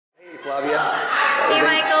Flavia. Hey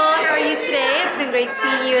Michael, how are you today? It's been great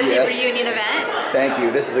seeing you at the reunion event. Thank you.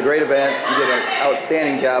 This is a great event. You did an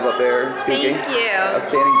outstanding job up there speaking. Thank you.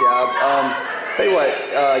 Outstanding job. Tell you what,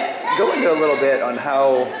 go into a little bit on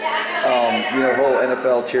how the whole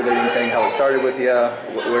NFL cheerleading thing, how it started with you,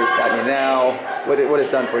 where it's gotten you now, what it's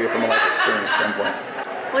done for you from a life experience standpoint.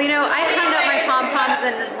 Well, I hung up my pom-poms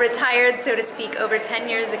and retired, so to speak, over 10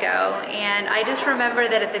 years ago, and I just remember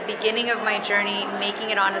that at the beginning of my journey,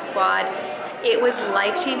 making it on a squad, it was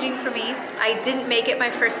life-changing for me. I didn't make it my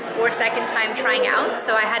first or second time trying out,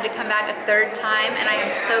 so I had to come back a third time, and I am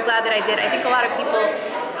so glad that I did. I think a lot of people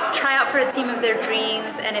try out for a team of their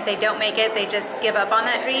dreams, and if they don't make it, they just give up on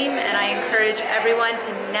that dream, and I encourage everyone to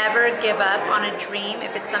never give up on a dream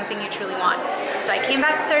if it's something you truly want. So I came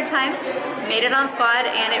back the third time, made it on squad,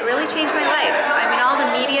 and it really changed my life. I mean, all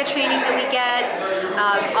the media training that we get,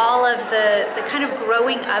 all of the kind of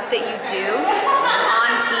growing up that you do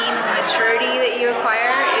on team and the maturity that you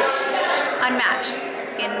acquire, it's unmatched.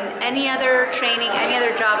 In any other training, any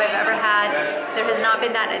other job I've ever had, there has not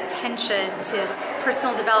been that attention to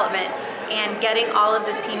personal development and getting all of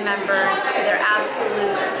the team members to their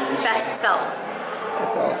absolute best selves.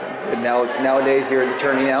 That's awesome. Good. Nowadays you're an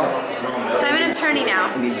attorney now? So I'm an attorney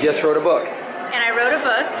now. And you just wrote a book. And I wrote a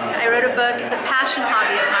book. It's a passion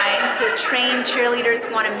hobby of mine to train cheerleaders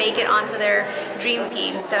who want to make it onto their dream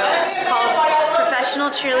team. So it's called Professional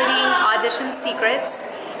Cheerleading Audition Secrets.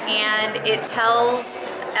 And it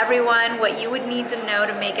tells everyone what you would need to know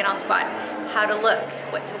to make it on squad. How to look,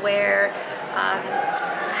 what to wear,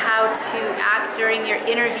 how to act during your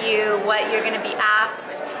interview, what you're going to be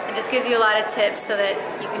asked. It just gives you a lot of tips so that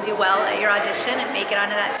you can do well at your audition and make it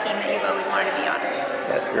onto that team that you've always wanted to be on.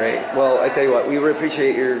 That's great. Well, I tell you what, we really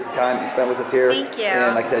appreciate your time you spent with us here. Thank you.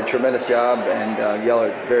 And like I said, tremendous job, and y'all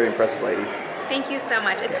are very impressive ladies. Thank you so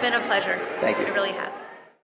much. It's been a pleasure. Thank you. It really has.